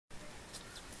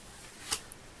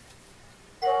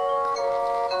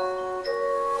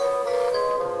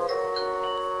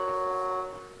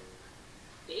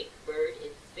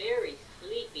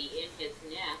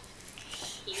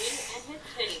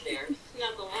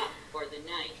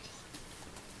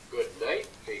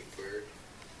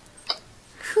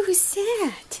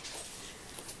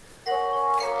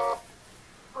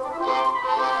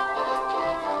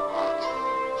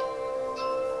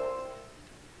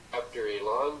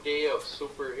day of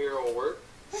superhero work,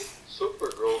 Super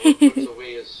Grover puts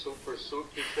away his super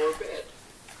suit before bed.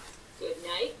 Good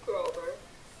night, Grover.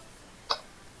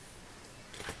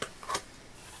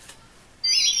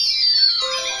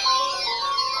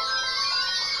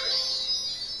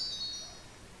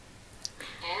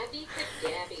 Abby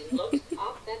Cadabby looks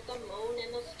up at the moon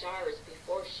and the stars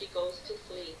before she goes to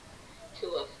sleep. To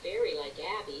a fairy like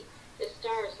Abby, the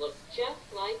stars look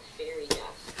just like fairy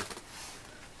dust.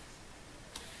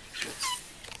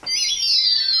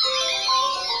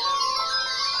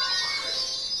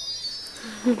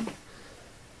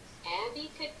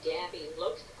 Abby Cadabby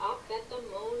looks up at the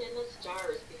moon and the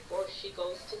stars before she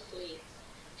goes to sleep.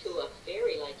 To a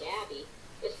fairy like Abby,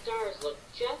 the stars look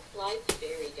just like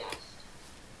fairy dust.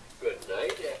 Good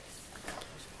night,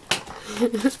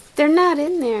 Abby. They're not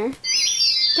in there.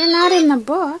 They're not in the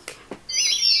book.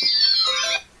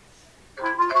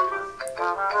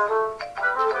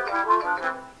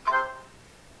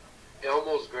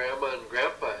 Elmo's grandma and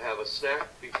grandpa have a snack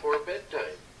before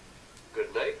bedtime.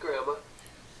 Good night, Grandma.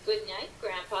 Good night,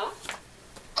 Grandpa.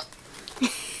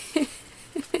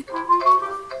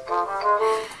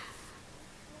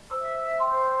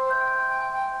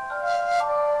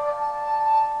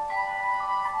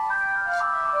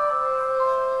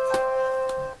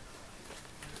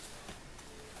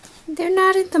 They're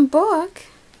not in the book.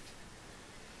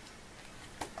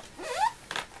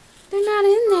 They're not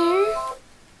in there.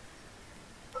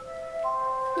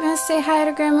 You want to say hi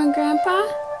to Grandma and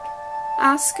Grandpa?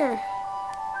 Oscar.